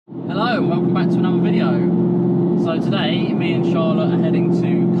Hello and welcome back to another video. So today, me and Charlotte are heading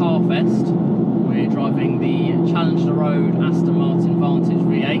to Carfest. We're driving the Challenge the Road Aston Martin Vantage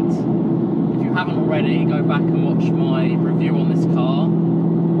V8. If you haven't already, go back and watch my review on this car.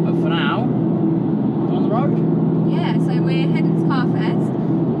 But for now, we're on the road. Yeah, so we're heading to Carfest.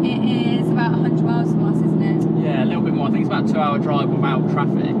 It is about 100 miles from us, isn't it? Yeah, a little bit more. I think it's about a 2-hour drive without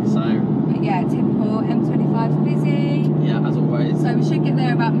traffic, so... But yeah, typical M25 busy. Yeah, as always. So we should get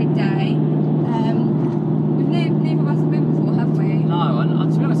there about midday. Neither of us have been before, have we? No,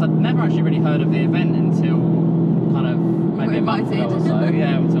 and to be honest, I'd never actually really heard of the event until kind of maybe a month ago or so.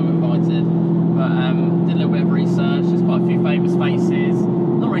 Yeah, until we were invited. But did a little bit of research. There's quite a few famous faces.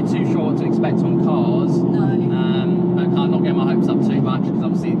 Not really too sure what to expect on cars. No. But kind of not getting my hopes up too much because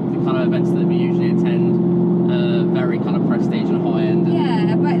obviously the kind of events that we usually attend are very kind of prestige and high end.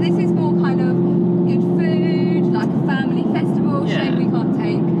 Yeah, but this is more kind of good food, like a family festival. Yeah. Shame we can't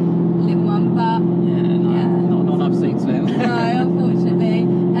take a little one, but Not enough seats for him. no, unfortunately.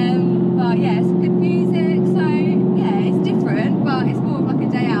 But yeah, some good music. So yeah, it's different, but it's more of like a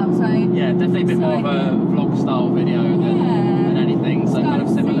day out. So yeah, definitely a bit more of a vlog style video than anything. So kind of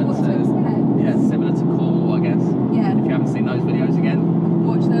similar to Call, I guess. Yeah. If you haven't seen those videos again,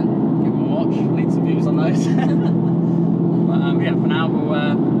 Watch them. give them a watch. Need some views on those. But yeah, for now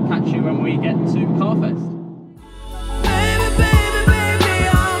we'll catch you when we get to Carfest.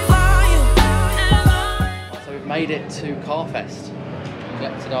 So we've made it to Carfest.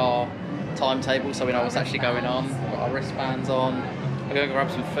 Collected our timetable so we know what's actually going on. We've got our wristbands on. We're going to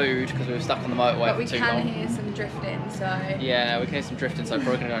grab some food because we were stuck on the motorway for too long. But we can hear some drifting, so... Yeah, we can hear some drifting, so we're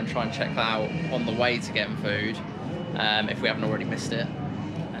probably going to go and try and check that out on the way to getting food, if we haven't already missed it,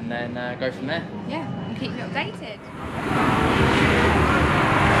 and then go from there. Yeah, and keep you updated.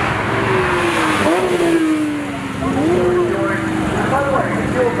 By the way,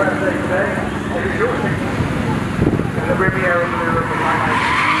 it's your birthday today. It is your 60th. And the Riviera in the middle of the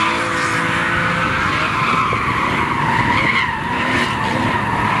night.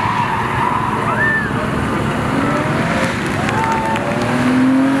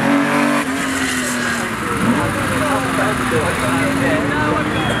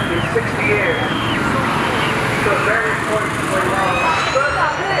 It's 60 years. So very important to play well. But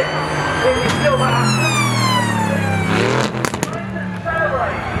that's it. If you still have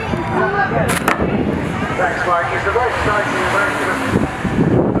Thanks, Mike. It's a very exciting and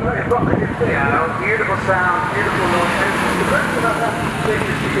very evocative thing. Beautiful sound, beautiful noises. The best about that thing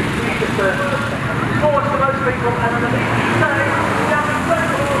is you can see just forward to most people and then down the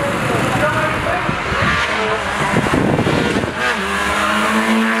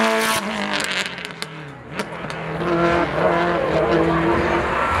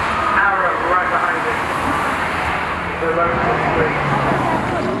Arrow right behind it. The local street.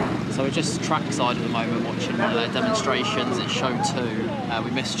 So we're just trackside at the moment watching one of their demonstrations. It's show 2.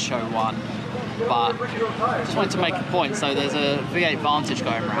 We missed show 1, but just wanted to make a point. So there's a V8 Vantage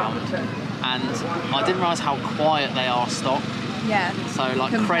going around, and I didn't realise how quiet they are stock. Yeah. So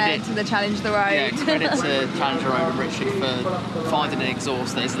like compared to the Challenge the Road. Yeah, credit to Challenge the Road and Richard for finding an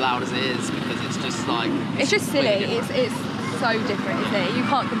exhaust that is as loud as it is, because it's just like... It's just silly. It's so different, isn't it? You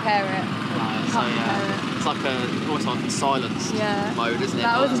can't compare it. It's like almost like a silence mode, isn't it?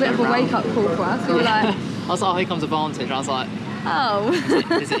 That was a bit of a wake-up call for us. We were like... I was like, oh, here comes a Vantage. I was like, oh.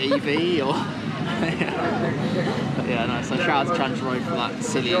 is it EV or... But yeah, no, so shout out to Challenge the Road for that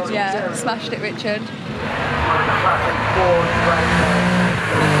silly exhaust. Yeah, smashed it, Richard.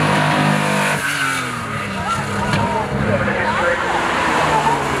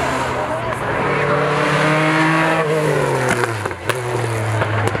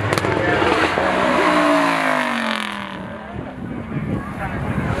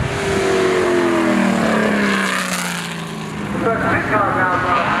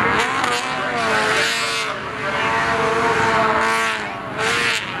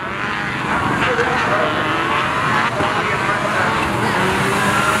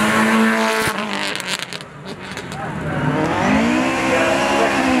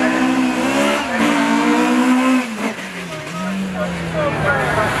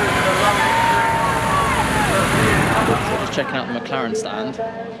 Checking out the McLaren stand.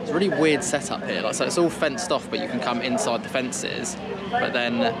 It's a really weird setup here. Like, so it's all fenced off, but you can come inside the fences. But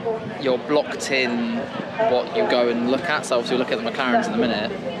then you're blocked in what you go and look at. So obviously we'll look at the McLarens in a minute,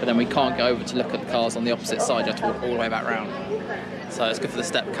 but then we can't go over to look at the cars on the opposite side. You have to walk all the way back round. So it's good for the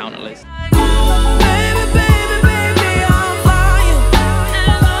step count at least.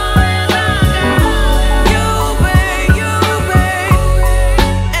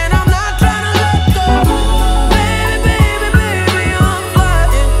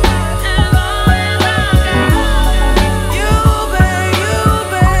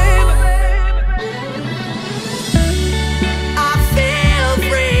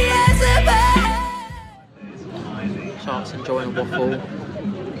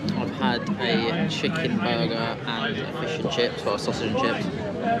 had a chicken burger and a fish and chips, or a sausage and chips.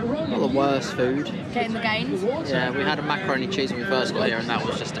 Not the worst food. Getting the gains. Yeah, we had a macaroni cheese when we first got here, and that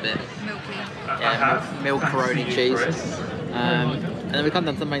was just a bit Milky. yeah, milkaroni cheese. And then we come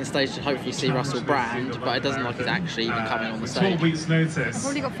down to the main stage to hopefully see Russell Brand, but it doesn't look like he's actually even coming on the stage. 12 weeks notice. I've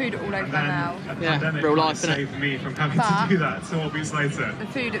already got food all over now. Yeah, real life, innit? Saved me from having to do that 12 weeks later. The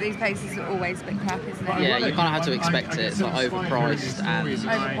food at these places are always a bit crap, isn't it? Yeah, you kind of have to expect it. It's like overpriced and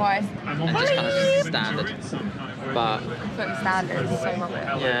Overpriced. just kind of standard. But Pretty standard, so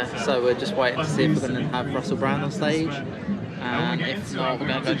rubbish. yeah, so we're just waiting to see if we're going to have Russell Brand on stage. And if not, we're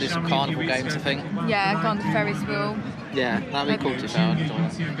going to go do some carnival games, I think. Yeah, go on the Ferris wheel. Yeah, that'd be cool to go.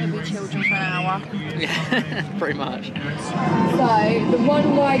 Maybe children for an hour. Yeah, pretty much. So, the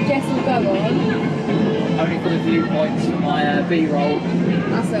one ride Jess will go on. Only for the viewpoints for my B-roll.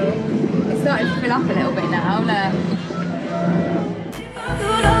 That's all. It's starting to fill up a little bit now, look.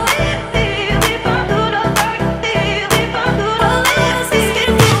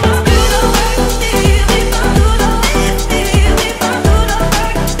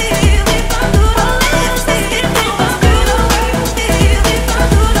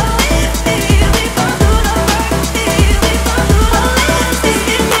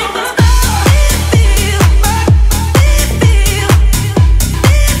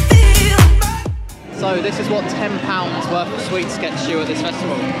 So this is what £10 worth of sweets gets you at this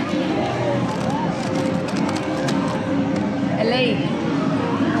festival. Elite.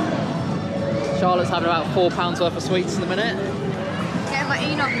 Charlotte's having about £4 worth of sweets in a minute. Getting my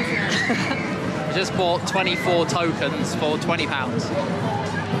Enoch machine. We just bought 24 tokens for £20.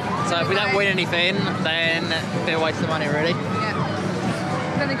 So if we don't win anything, then a bit of waste of money really.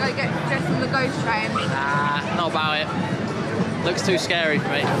 Yeah. I'm gonna go get dressed on the ghost train. Nah, not about it. Looks too scary for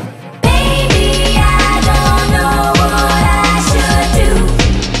me. Baby, I don't know what I should do.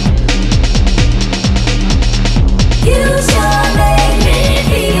 You sure make me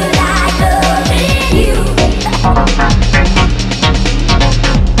feel like loving you.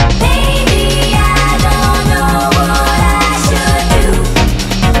 Baby, I don't know what I should do.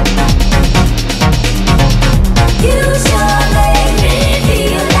 You sure make me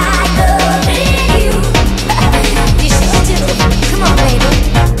feel like loving you. You sure do. Come on, baby.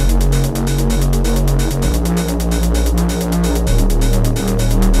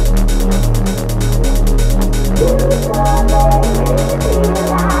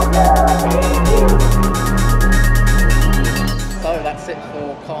 So that's it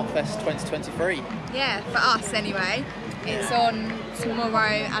for Carfest 2023. Yeah, for us anyway. It's on tomorrow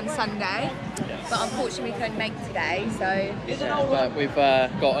and Sunday. But unfortunately we couldn't make today, so... Yeah, but we've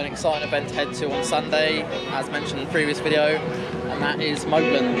got an exciting event to head to on Sunday, as mentioned in the previous video, and that is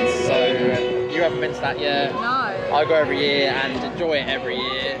Moatlands. So you haven't been to that yet. No. I go every year and enjoy it every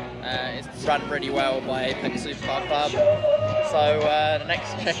year. It's run really well by Apex Supercar Club. So the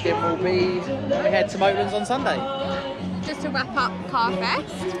next check-in will be when we head to Moatlands on Sunday. Just to wrap up Carfest.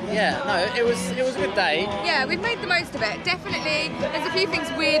 Yeah, no, it was a good day. Yeah, we've made the most of it. Definitely, there's a few things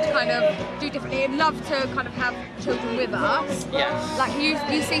we'd kind of do differently. I'd love to kind of have children with us. Yes. Like you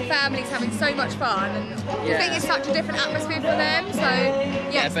see families having so much fun, and I think it's such a different atmosphere for them. So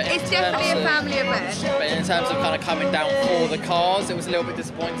yes, but in it's definitely a terms of- family event. But in terms of kind of coming down for the cars, it was a little bit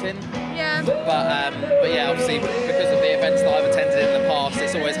disappointing. Yeah. But yeah, obviously because of the events that I've attended in the past,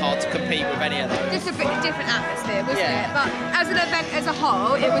 it's always hard to compete with any of those. Just a bit different atmosphere, wasn't Yeah. it? But as an event as a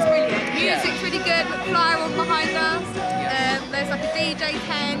whole, it was brilliant. Music's really good, with Flyer on behind us. There's like a DJ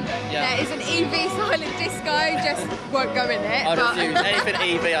tent. Yeah. There is an EV silent disco, just won't go in it. I'd but refuse anything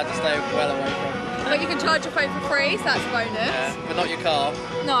EV. I'd just stay well away from. but you can charge your phone for free, so that's a bonus. Yeah, but not your car.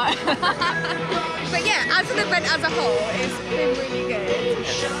 No. But yeah, as an event as a whole, it's been really good.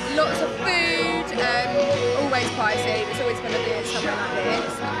 Lots of food, always pricey. It's always going to be something like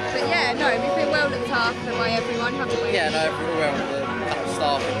this. But yeah, no, we've been well looked after by everyone, haven't we? Yeah, no, everywhere on the kind of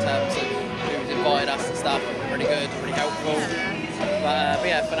staff in terms of who's invited us and stuff. Really good, really helpful. But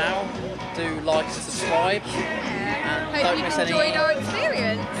yeah, for now, do like and subscribe. And Hope don't you've miss enjoyed any. our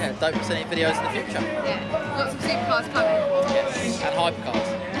experience. Yeah, don't miss any videos in the future. Yeah, lots of supercars coming. Yes, and hypercars.